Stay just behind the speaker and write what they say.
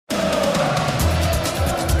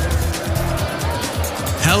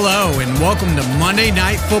Hello and welcome to Monday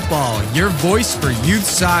Night Football, your voice for youth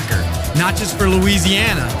soccer, not just for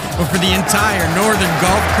Louisiana, but for the entire northern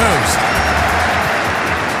Gulf Coast.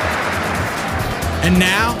 And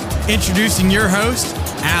now, introducing your host,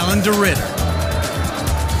 Alan DeRitter.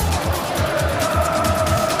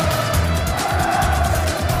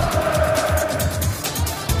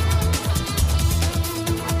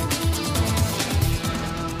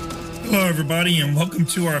 Hello, everybody, and welcome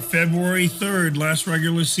to our February 3rd last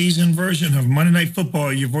regular season version of Monday Night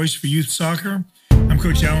Football, your voice for youth soccer. I'm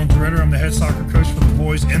Coach Alan DeRitter. I'm the head soccer coach for the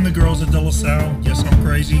boys and the girls at De La Salle. Yes, I'm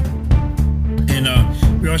crazy.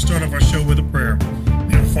 And we always start off our show with a prayer.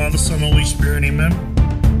 And Father, Son, Holy Spirit, amen.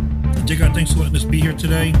 Dear God, thanks for letting us be here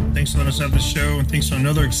today. Thanks for letting us have this show, and thanks for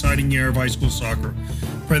another exciting year of high school soccer.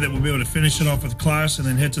 Pray that we'll be able to finish it off with class and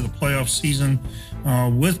then head to the playoff season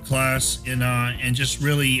with class, and just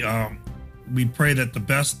really we pray that the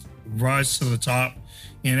best rise to the top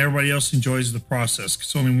and everybody else enjoys the process,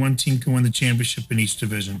 because only one team can win the championship in each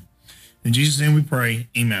division. In Jesus' name we pray,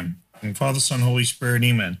 amen. And Father, Son, Holy Spirit,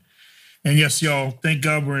 amen. And yes, y'all, thank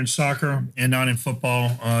God we're in soccer and not in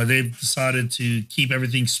football. They've decided to keep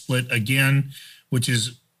everything split again, which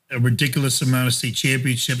is a ridiculous amount of state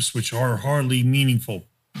championships, which are hardly meaningful.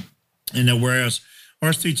 And whereas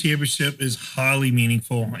our state championship is highly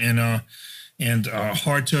meaningful and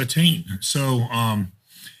hard to attain. So,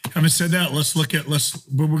 having said that, let's look at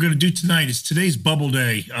what we're going to do tonight. Is today's bubble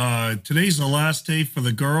day. Today's the last day for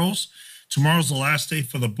the girls. Tomorrow's the last day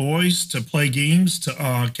for the boys to play games to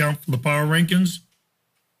count for the power rankings.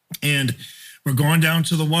 And we're going down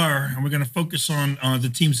to the wire, and we're going to focus on the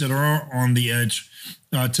teams that are on the edge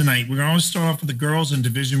tonight. We're going to start off with the girls in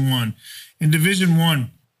Division I. In Division I,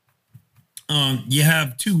 you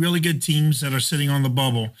have two really good teams that are sitting on the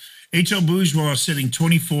bubble. HL Bourgeois is sitting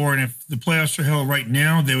 24, and if the playoffs are held right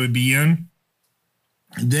now, they would be in.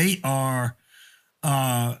 They are,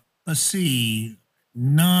 let's see,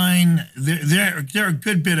 9. They're a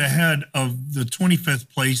good bit ahead of the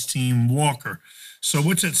 25th place team, Walker. So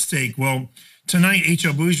what's at stake? Well, tonight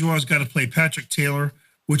HL Bourgeois has got to play Patrick Taylor,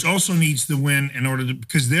 which also needs to win in order to,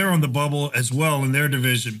 because they're on the bubble as well in their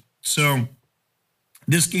division. So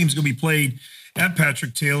this game's going to be played at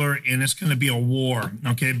Patrick Taylor, and it's going to be a war,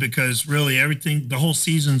 okay? Because really the whole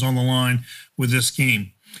season's on the line with this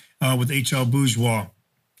game, with HL Bourgeois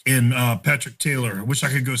and Patrick Taylor. I wish I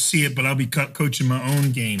could go see it, but I'll be coaching my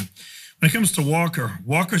own game. When it comes to Walker,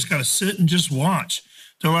 Walker's got to sit and just watch.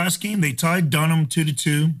 Their last game, they tied Dunham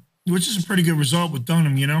 2-2, which is a pretty good result with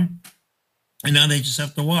Dunham, you know? And now they just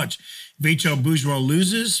have to watch. If HL Bourgeois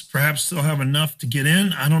loses, perhaps they'll have enough to get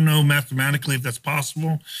in. I don't know mathematically if that's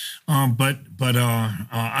possible, but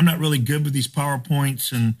I'm not really good with these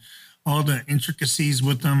PowerPoints and all the intricacies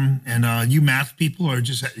with them. And you math people are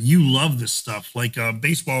you love this stuff. Like a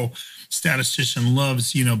baseball statistician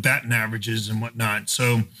loves, batting averages and whatnot.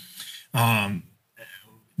 So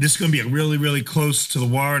this is going to be really, really close to the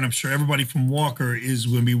wire, and I'm sure everybody from Walker is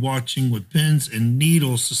going to be watching with pins and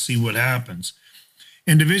needles to see what happens.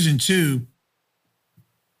 In Division II,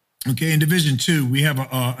 we have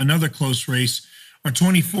another close race. Our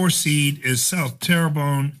 24th seed is South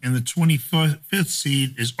Terrebonne, and the 25th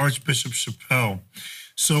seed is Archbishop Chapelle.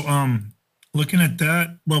 So looking at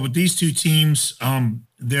that, well, with these two teams,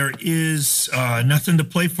 there is nothing to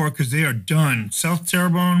play for because they are done. South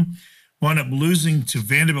Terrebonne wound up losing to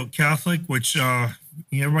Vanderbilt Catholic, which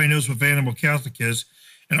everybody knows what Vanderbilt Catholic is,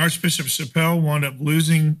 and Archbishop Chapelle wound up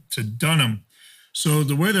losing to Dunham. So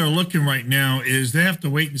the way they're looking right now is they have to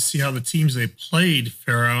wait and see how the teams they played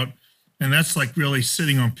fare out, and that's like really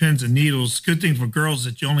sitting on pins and needles. Good thing for girls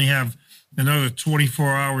that you only have another 24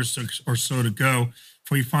 hours or so to go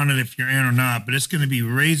before you find out if you're in or not, but it's going to be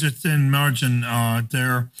razor-thin margin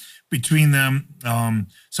there between them.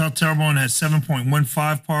 South Terrebonne has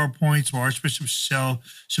 7.15 power points, while Archbishop Chapelle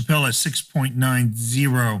has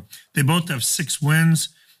 6.90. They both have 6 wins.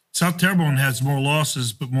 South Terrebonne has more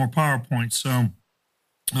losses, but more power points. So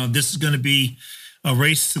this is going to be a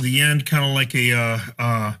race to the end, kind of like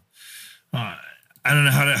I don't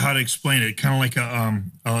know how to explain it, kind of like a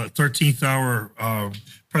 13th hour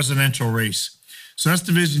presidential race. So that's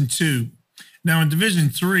Division II. Now in Division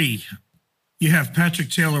III, you have Patrick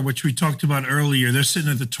Taylor, which we talked about earlier. They're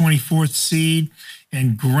sitting at the 24th seed,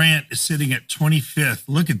 and Grant is sitting at 25th.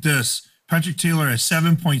 Look at this. Patrick Taylor has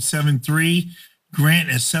 7.73. Grant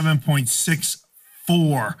is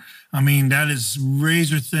 7.64. I mean, that is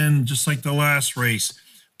razor thin, just like the last race.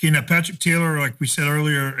 Okay, now Patrick Taylor, like we said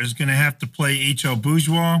earlier, is going to have to play HL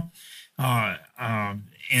Bourgeois, and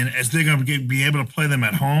as they're going to be able to play them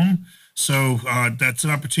at home. So that's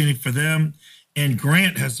an opportunity for them. and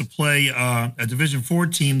Grant has to play a Division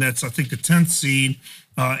IV team that's, I think, the 10th seed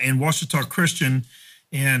in Ouachita Christian,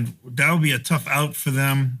 and that would be a tough out for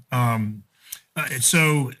them.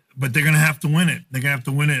 But they're going to have to win it. They're going to have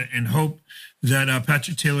to win it and hope that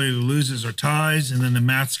Patrick Taylor loses or ties, and then the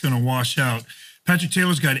math's going to wash out. Patrick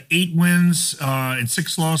Taylor's got 8 wins and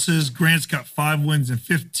 6 losses. Grant's got 5 wins and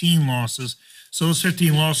 15 losses. So those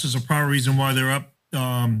 15 losses are probably the reason why they're up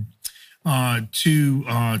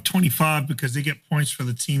to 25, because they get points for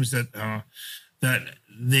the teams that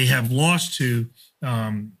they have lost to.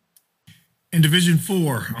 In Division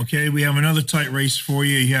 4, okay, we have another tight race for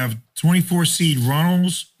you. You have 24 seed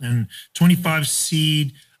Runnels and 25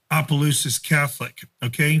 seed Opelousas Catholic,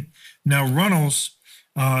 okay? Now, Runnels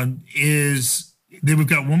they've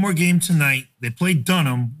got one more game tonight. They play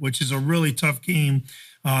Dunham, which is a really tough game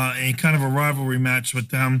and kind of a rivalry match with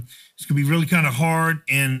them. It's going to be really kind of hard,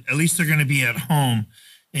 and at least they're going to be at home.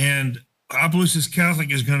 And Opelousas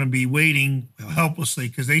Catholic is going to be waiting helplessly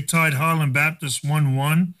because they tied Highland Baptist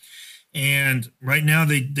 1-1. And right now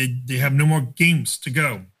they have no more games to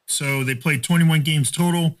go. So they played 21 games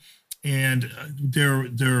total, and their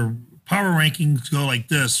power rankings go like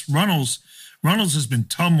this. Runnels has been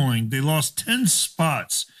tumbling. They lost 10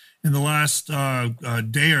 spots in the last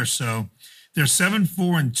day or so. They're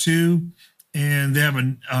 7-4-2, and they have a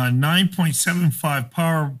 9.75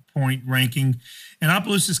 power point ranking. And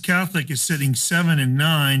Opelousas Catholic is sitting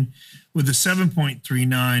 7-9 with a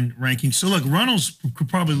 7.39 ranking. So look, Runnels could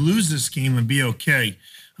probably lose this game and be okay.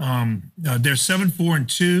 They're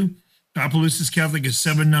 7-4-2. Opelousas Catholic is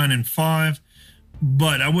 7-9-5.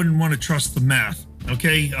 But I wouldn't want to trust the math.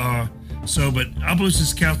 Okay. But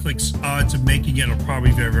Opelousas Catholic's odds of making it are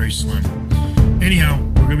probably very, very slim. Anyhow,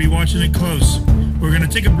 we're going to be watching it close. We're going to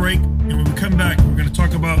take a break, and when we come back, we're going to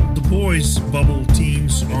talk about the boys' bubble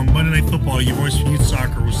teams on Monday Night Football, your voice for youth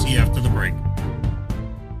soccer. We'll see you after the break.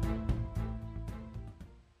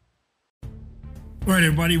 All right,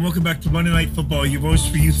 everybody, welcome back to Monday Night Football, your voice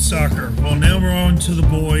for youth soccer. Well, now we're on to the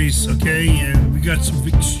boys, okay? And we got some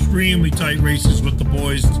extremely tight races with the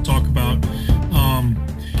boys to talk about.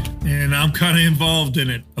 And I'm kind of involved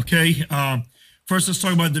in it, okay? First, let's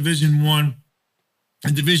talk about Division 1.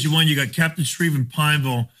 In Division 1, you got Captain Shreve and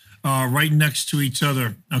Pineville right next to each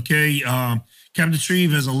other, okay? Captain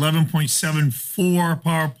Shreve has 11.74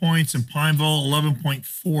 power points and Pineville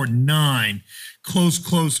 11.49.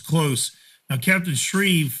 Close. Now, Captain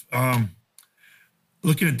Shreve,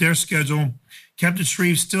 looking at their schedule, Captain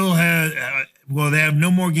Shreve still has, they have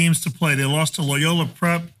no more games to play. They lost to Loyola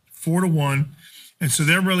Prep 4-1. And so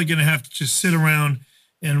they're really going to have to just sit around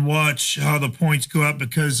and watch how the points go up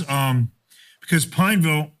because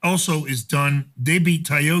Pineville also is done. They beat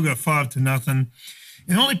Tioga 5-0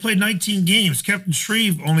 and only played 19 games. Captain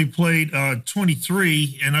Shreve only played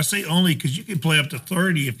 23. And I say only because you can play up to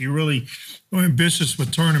 30 if you're really ambitious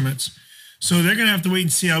with tournaments. So they're going to have to wait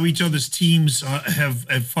and see how each other's teams have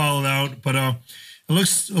followed out. But it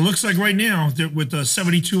looks like right now that with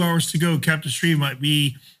 72 hours to go, Captain Shreve might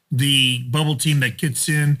be the bubble team that gets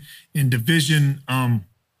in Division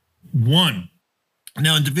 1.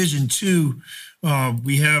 Now in Division 2,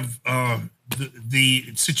 we have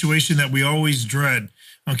the situation that we always dread.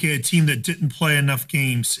 Okay, a team that didn't play enough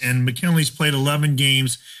games, and McKinley's played 11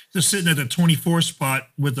 games. They're sitting at the 24th spot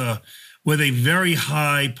with a very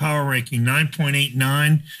high power ranking,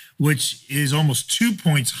 9.89, which is almost 2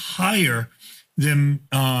 points higher than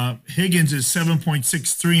Higgins is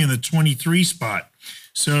 7.63 in the 23 spot.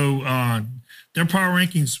 So their power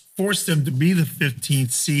rankings forced them to be the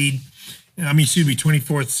 24th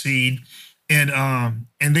seed.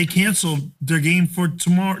 And they canceled their game for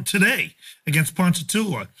today against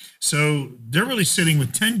Ponchatoula. So they're really sitting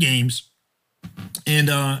with 10 games. And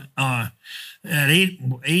at eight,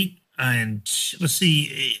 and let's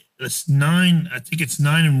see, it's 9. I think it's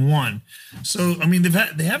 9-1. So I mean,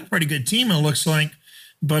 they have a pretty good team. It looks like,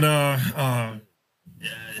 but and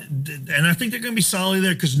I think they're going to be solid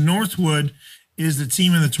there because Northwood is the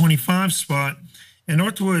team in the 25 spot, and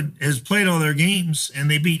Northwood has played all their games, and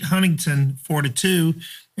they beat Huntington 4-2,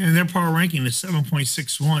 and their power ranking is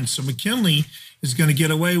 7.61. So McKinley is going to get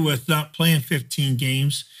away with not playing 15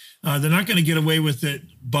 games. They're not going to get away with it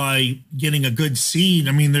by getting a good seed.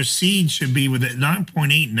 I mean, their seed should be with it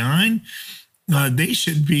 9.89. They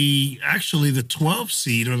should be actually the 12th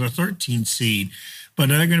seed or the 13th seed, but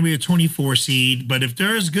they're going to be a 24 seed. But if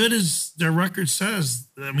they're as good as their record says,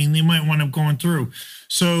 I mean, they might wind up going through.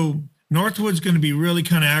 So Northwood's going to be really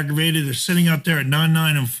kind of aggravated. They're sitting out there at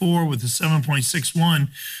 9-9-4 with a 7.61,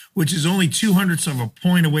 which is only 0.02 of a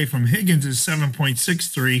point away from Higgins'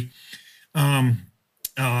 7.63.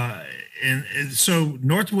 And so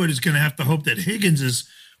Northwood is going to have to hope that Higgins's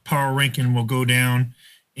power ranking will go down.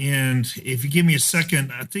 And if you give me a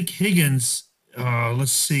second, I think Higgins,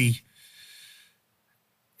 let's see.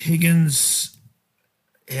 Higgins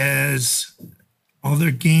has all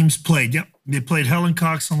their games played. Yep. They played Helen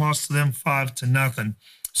Cox and lost to them 5-0.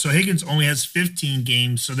 So Higgins only has 15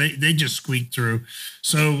 games. So they just squeaked through.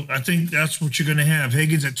 So I think that's what you're going to have.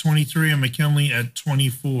 Higgins at 23 and McKinley at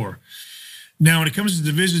 24. Now, when it comes to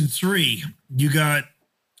Division III, you got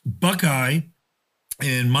Buckeye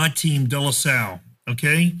and my team, De La Salle.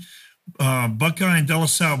 Okay. Buckeye and De La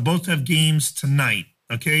Salle both have games tonight.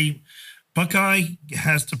 Okay. Buckeye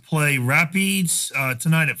has to play Rapids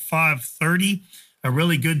tonight at 5:30. A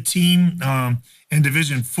really good team in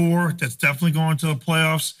Division IV that's definitely going to the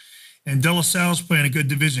playoffs. And De La Salle's playing a good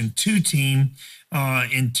Division II team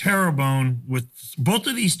in Terrebonne. With both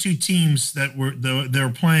of these two teams that they're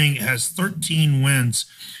playing has 13 wins.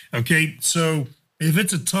 Okay, so if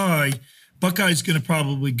it's a tie, Buckeye's going to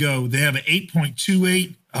probably go. They have an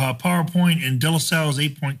 8.28 power point, and De La Salle is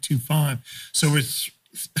 8.25. So it's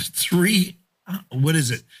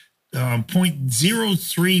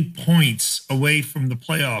 0.03 points away from the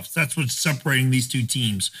playoffs. That's what's separating these two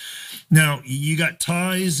teams. Now you got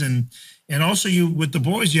ties, and also with the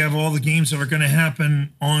boys, you have all the games that are going to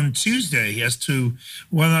happen on Tuesday as to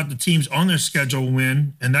whether or not the teams on their schedule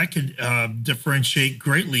win, and that could differentiate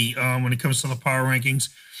greatly when it comes to the power rankings.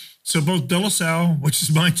 So both De La Salle, which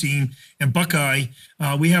is my team, and Buckeye,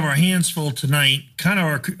 we have our hands full tonight, kind of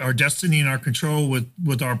our destiny and our control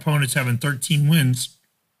with our opponents having 13 wins.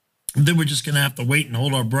 And then we're just going to have to wait and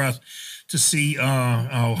hold our breath to see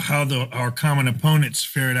how our common opponents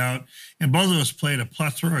fared out. And both of us played a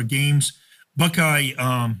plethora of games. Buckeye,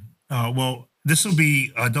 this will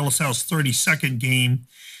be De La Salle's 32nd game,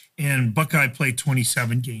 and Buckeye played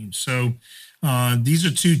 27 games. So these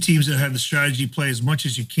are two teams that have the strategy: play as much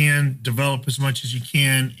as you can, develop as much as you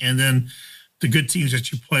can, and then the good teams that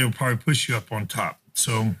you play will probably push you up on top.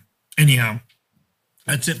 So anyhow,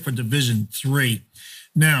 that's it for Division III.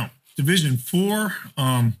 Now, Division IV,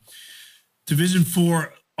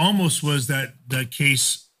 almost was that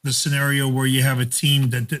case, the scenario where you have a team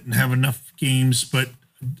that didn't have enough games, but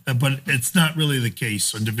it's not really the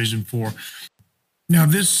case on Division IV. Now,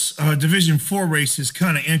 this Division IV race is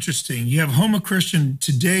kind of interesting. You have Houma Christian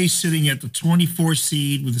today sitting at the 24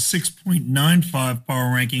 seed with a 6.95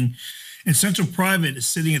 power ranking, and Central Private is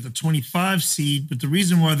sitting at the 25 seed. But the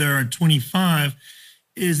reason why they're at 25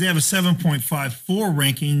 is they have a 7.54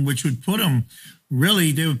 ranking, which would put them,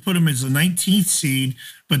 they would put them as the 19th seed,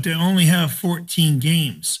 but they only have 14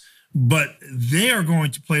 games. But they are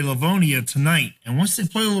going to play Livonia tonight. And once they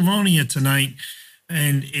play Livonia tonight,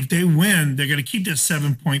 and if they win, they're going to keep that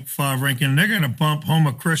 7.5 ranking, and they're going to bump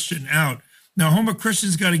Houma Christian out. Now, Houma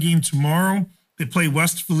Christian's got a game tomorrow. They play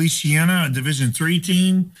West Feliciana, a Division III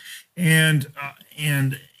team. And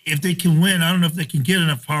if they can win, I don't know if they can get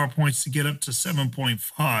enough power points to get up to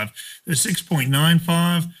 7.5. They're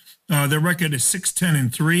 6.95. Their record is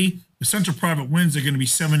 6-10-3. The Central Private wins, they're going to be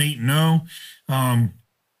 7-8-0.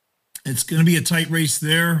 It's going to be a tight race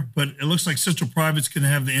there, but it looks like Central Private's going to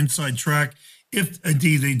have the inside track. If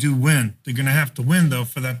indeed they do win, they're going to have to win, though,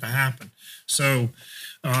 for that to happen. So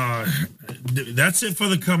that's it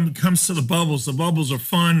for comes to the bubbles. The bubbles are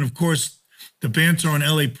fun. Of course, the banter on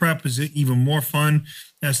LA Prep is even more fun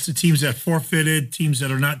as to teams that forfeited, teams that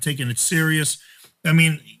are not taking it serious. I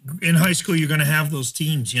mean, in high school, you're going to have those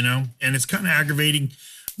teams, and it's kind of aggravating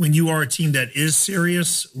when you are a team that is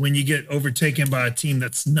serious, when you get overtaken by a team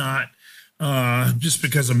that's not, just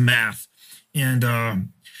because of math. And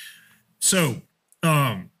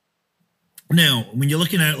now when you're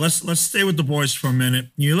looking at, let's stay with the boys for a minute.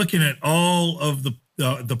 You're looking at all of the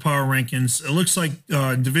power rankings. It looks like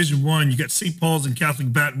in Division I, you got St. Paul's and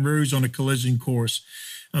Catholic Baton Rouge on a collision course.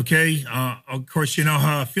 Okay. Of course, you know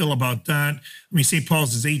how I feel about that. I mean, St.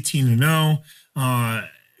 Paul's is 18-0.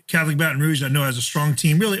 Catholic Baton Rouge, I know, has a strong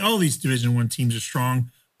team. Really, all these Division I teams are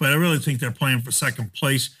strong, but I really think they're playing for second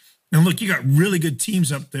place. And look, you got really good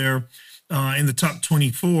teams up there in the top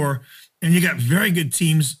 24, and you got very good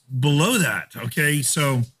teams below that. Okay.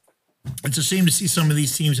 So it's a shame to see some of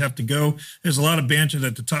these teams have to go. There's a lot of banter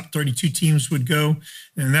that the top 32 teams would go,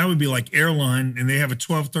 and that would be like Airline, and they have a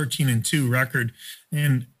 12-13-2 record.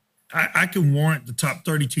 And I can warrant the top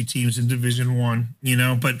 32 teams in Division I,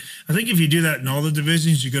 but I think if you do that in all the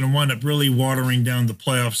divisions, you're going to wind up really watering down the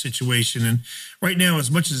playoff situation. And right now, as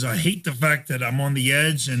much as I hate the fact that I'm on the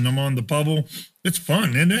edge and I'm on the bubble, it's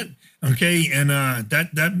fun, isn't it? Okay, and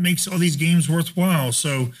that makes all these games worthwhile.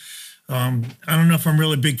 So I don't know if I'm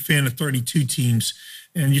really a big fan of 32 teams.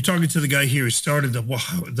 And you're talking to the guy here who started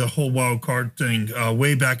the whole wild card thing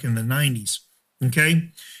way back in the 90s. Okay.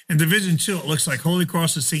 In Division 2, it looks like Holy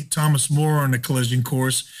Cross and St. Thomas More on the collision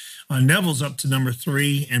course. Neville's up to number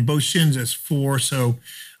 3 and Beauchesne is 4. So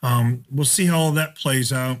we'll see how all that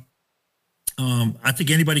plays out. I think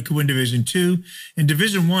anybody could win Division 2. In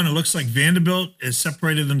Division 1, it looks like Vanderbilt has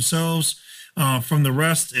separated themselves from the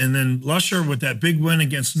rest. And then Lusher, with that big win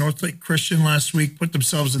against Northlake Christian last week, put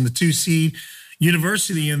themselves in the 2 seed.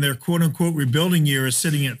 University, in their quote-unquote rebuilding year, is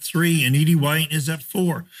sitting at 3, and Edie White is at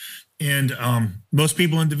 4. And most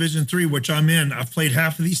people in Division 3, which I'm in, I've played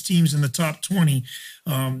half of these teams in the top 20.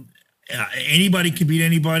 Anybody could beat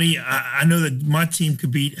anybody. I know that my team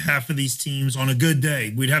could beat half of these teams on a good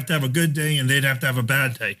day. We'd have to have a good day, and they'd have to have a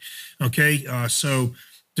bad day. Okay, so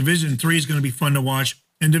Division 3 is going to be fun to watch.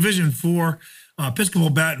 In Division 4, Episcopal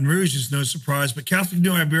Baton Rouge is no surprise, but Catholic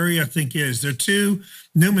New Iberia, I think, is. They're 2,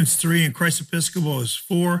 Newman's 3, and Christ Episcopal is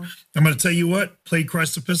 4. I'm going to tell you what, played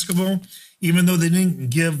Christ Episcopal. Even though they didn't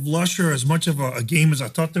give Lusher as much of a game as I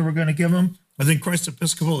thought they were going to give him, I think Christ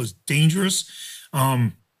Episcopal is dangerous.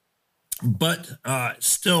 But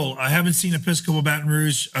still, I haven't seen Episcopal Baton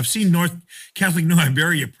Rouge. I've seen North Catholic New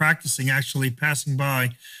Iberia practicing, actually passing by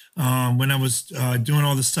when I was doing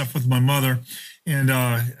all this stuff with my mother. And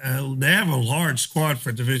they have a large squad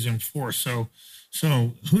for Division 4. So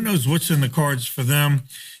who knows what's in the cards for them.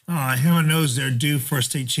 Heaven knows they're due for a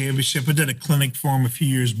state championship. I did a clinic for them a few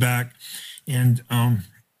years back. And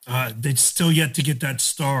they're still yet to get that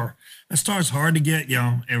star. That star is hard to get,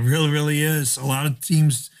 It really, really is. A lot of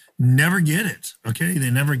teams never get it. Okay, they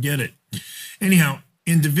never get it. Anyhow,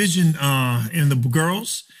 in Division, in the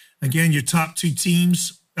girls, again, your top 2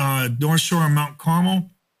 teams, North Shore and Mount Carmel.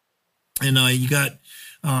 And you got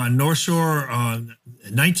North Shore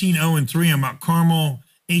 19-0-3 and Mount Carmel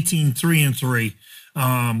 18-3-3.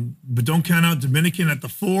 But don't count out Dominican at the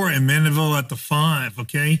 4 and Mandeville at the 5,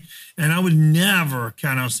 okay? And I would never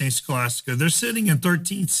count out St. Scholastica. They're sitting in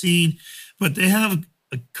 13th seed, but they have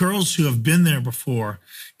girls who have been there before.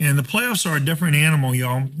 And the playoffs are a different animal,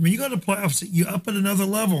 y'all. When you go to playoffs, you up at another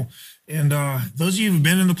level. And those of you who've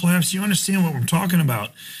been in the playoffs, you understand what we're talking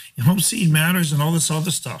about. Home seed matters and all this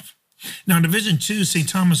other stuff. Now, Division 2, St.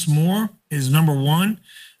 Thomas More is number 1.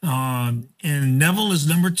 And Neville is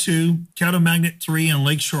number 2, Caddo Magnet 3, and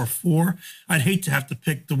Lakeshore 4. I'd hate to have to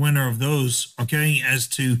pick the winner of those, okay, as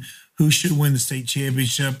to who should win the state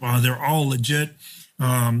championship. They're all legit.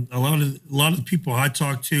 A lot of the people I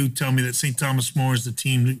talk to tell me that St. Thomas More is the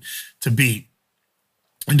team to beat.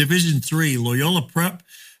 In Division 3, Loyola Prep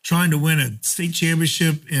trying to win a state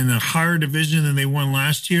championship in a higher division than they won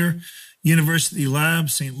last year. University Lab,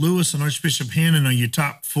 St. Louis, and Archbishop Hannon are your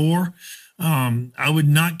top 4. I would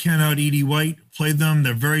not count out Edie White. Played them.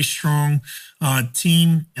 They're a very strong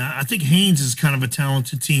team. I think Haynes is kind of a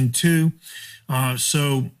talented team too.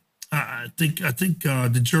 So I think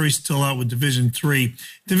the jury's still out with Division 3.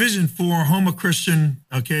 Division 4, Houma Christian,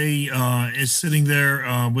 okay, is sitting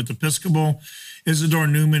there with Episcopal. Isidore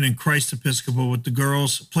Newman and Christ Episcopal with the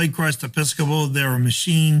girls. Played Christ Episcopal. They're a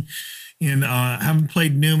machine. And haven't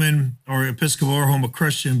played Newman or Episcopal or Houma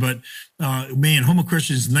Christian, but Houma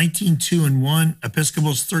Christian is 19-2-1,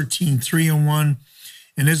 Episcopal's 13-3-1,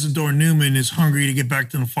 and Isidore Newman is hungry to get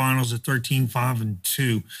back to the finals at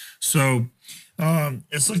 13-5-2. So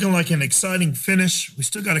it's looking like an exciting finish. We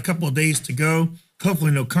still got a couple of days to go.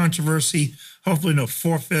 Hopefully no controversy. Hopefully no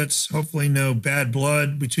forfeits. Hopefully no bad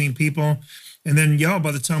blood between people. And then, y'all,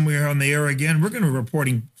 by the time we're on the air again, we're going to be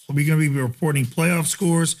reporting playoff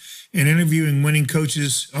scores and interviewing winning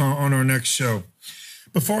coaches on our next show.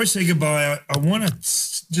 Before I say goodbye, I want to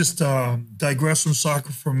just digress from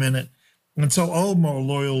soccer for a minute and tell all of my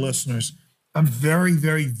loyal listeners, I'm very,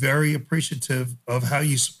 very, very appreciative of how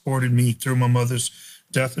you supported me through my mother's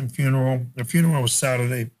death and funeral. The funeral was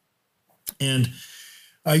Saturday. And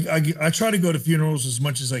I try to go to funerals as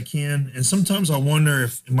much as I can. And sometimes I wonder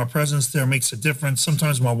if my presence there makes a difference.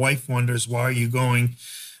 Sometimes my wife wonders, why are you going?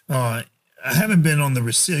 I haven't been on the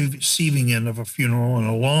receiving end of a funeral in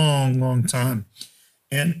a long, long time.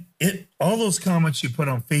 And all those comments you put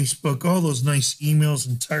on Facebook, all those nice emails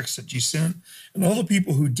and texts that you sent, and all the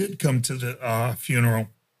people who did come to the funeral,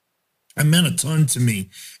 it meant a ton to me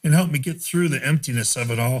and helped me get through the emptiness of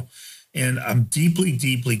it all. And I'm deeply,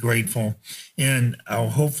 deeply grateful. And I'll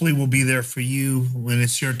hopefully will be there for you when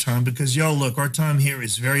it's your time, because y'all, look, our time here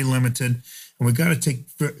is very limited and we got to take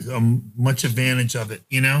much advantage of it,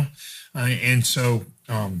 and so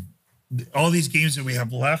all these games that we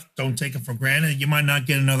have left, don't take them for granted. You might not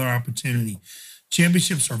get another opportunity.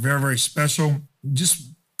 Championships are very, very special.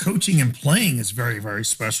 Just coaching and playing is very, very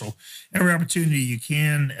special. Every opportunity you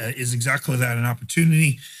can is exactly that, an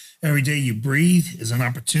opportunity. Every day you breathe is an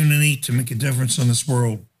opportunity to make a difference in this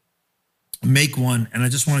world. Make one. And I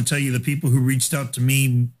just want to tell you, the people who reached out to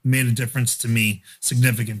me made a difference to me,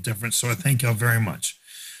 significant difference. So I thank y'all very much.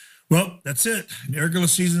 Well, that's it. The regular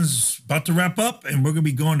season's about to wrap up, and we're going to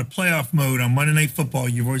be going to playoff mode on Monday Night Football,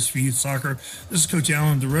 your voice for youth soccer. This is Coach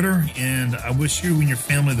Alan DeRitter, and I wish you and your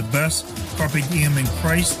family the best. Carpe diem in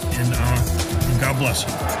Christ, and God bless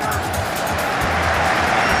you.